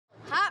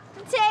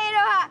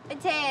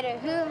potato?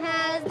 Who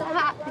has the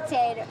hot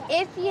potato?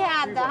 If you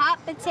have the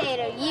hot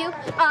potato, you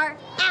are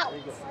out.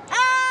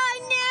 Oh,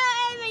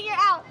 no, Emma, you're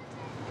out.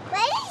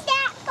 What is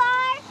that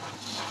for?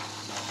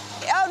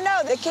 Oh,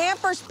 no, the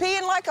camper's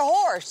peeing like a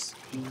horse.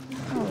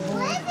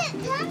 Where is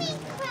it coming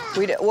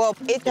from? Well,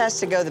 it has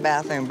to go to the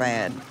bathroom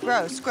bad.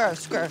 Gross,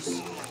 gross, gross.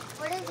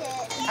 What is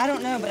it? I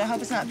don't know, but I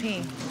hope it's not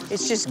pee.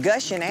 It's just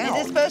gushing out.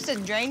 Is it supposed to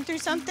drain through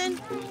something?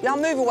 Y'all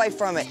move away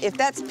from it. If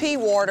that's pee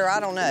water,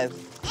 I don't know.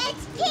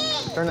 It's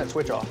pee. Turn that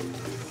switch off.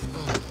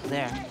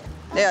 There.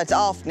 Yeah, it's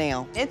off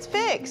now. It's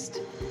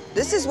fixed.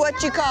 This is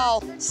what you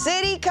call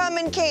city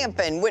coming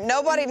camping, when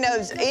nobody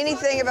knows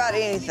anything about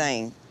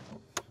anything.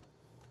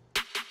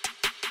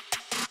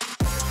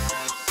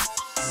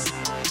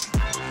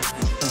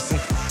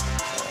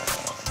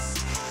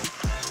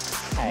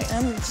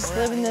 I'm just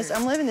living this.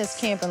 I'm living this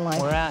camping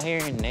life. We're out here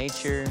in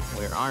nature.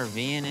 We're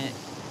RVing it.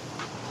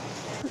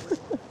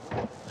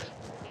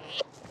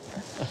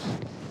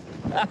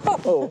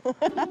 Oh.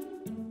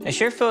 It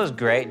sure feels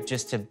great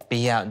just to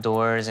be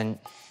outdoors and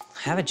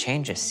have a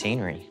change of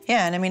scenery.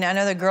 Yeah, and I mean, I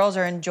know the girls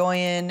are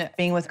enjoying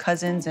being with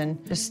cousins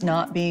and just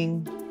not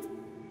being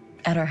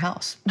at our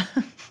house.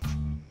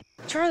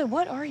 Charlie,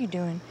 what are you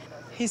doing?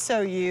 He's so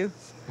you.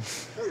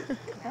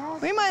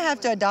 We might have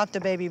to adopt a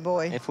baby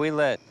boy. If we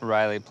let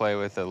Riley play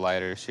with a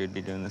lighter, she would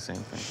be doing the same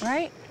thing.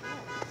 Right?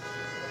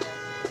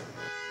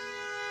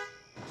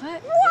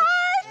 What?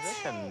 What?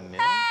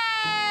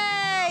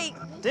 Hey!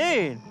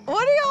 Dude!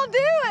 What are y'all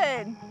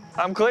doing?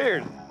 I'm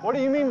cleared. What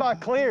do you mean by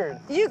cleared?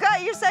 You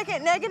got your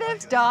second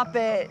negative? Stop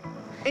it.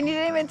 And you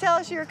didn't even tell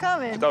us you were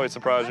coming. Thought we'd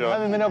surprise you. I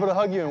haven't been able to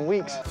hug you in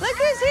weeks. Look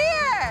who's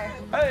here!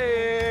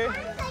 Hey!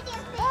 Hi.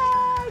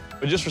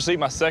 I just received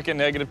my second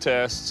negative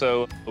test,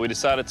 so we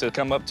decided to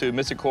come up to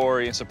Mystic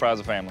Quarry and surprise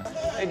the family.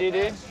 Hey,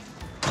 Dee.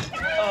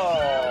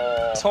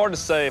 Oh. It's hard to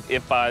say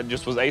if I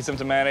just was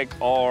asymptomatic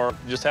or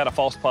just had a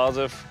false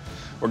positive.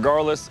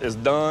 Regardless, it's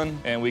done,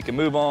 and we can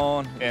move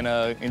on and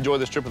enjoy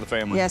this trip with the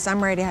family. Yes,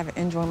 I'm ready to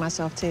enjoy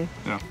myself, too.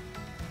 Yeah.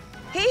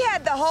 He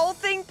had the whole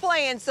thing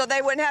planned so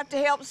they wouldn't have to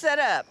help set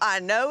up. I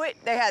know it.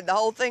 They had the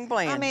whole thing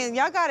planned. I mean,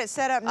 y'all got it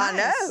set up nice. I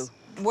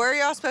know. Where are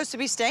y'all supposed to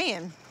be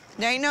staying?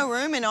 There ain't no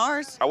room in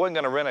ours. I wasn't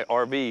gonna rent an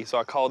RV, so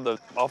I called the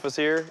office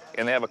here,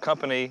 and they have a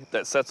company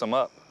that sets them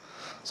up.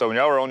 So when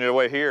y'all were on your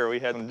way here, we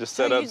had them just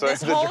set up.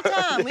 This whole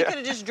time, we Yeah. could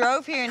have just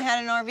drove here and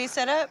had an RV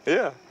set up?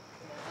 Yeah.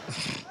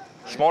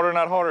 Smarter,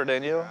 not harder,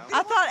 Danielle.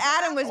 I thought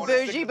Adam was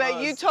bougie, but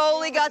you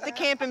totally got the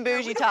camping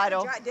bougie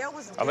title. I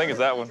think it's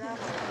that one.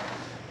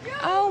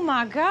 Oh,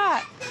 my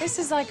God. This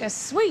is like a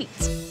suite.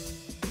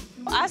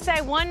 I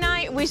say one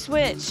night, we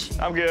switch.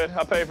 I'm good.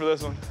 I'll pay for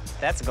this one.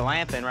 That's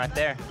glamping right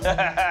there.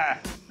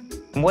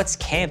 What's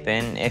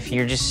camping if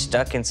you're just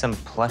stuck in some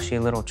plushy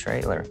little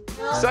trailer?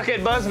 Suck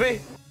it,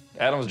 Busby.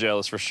 Adam's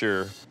jealous for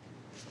sure.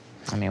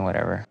 I mean,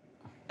 whatever.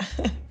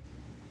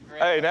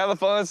 Hey, now the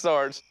fun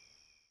starts.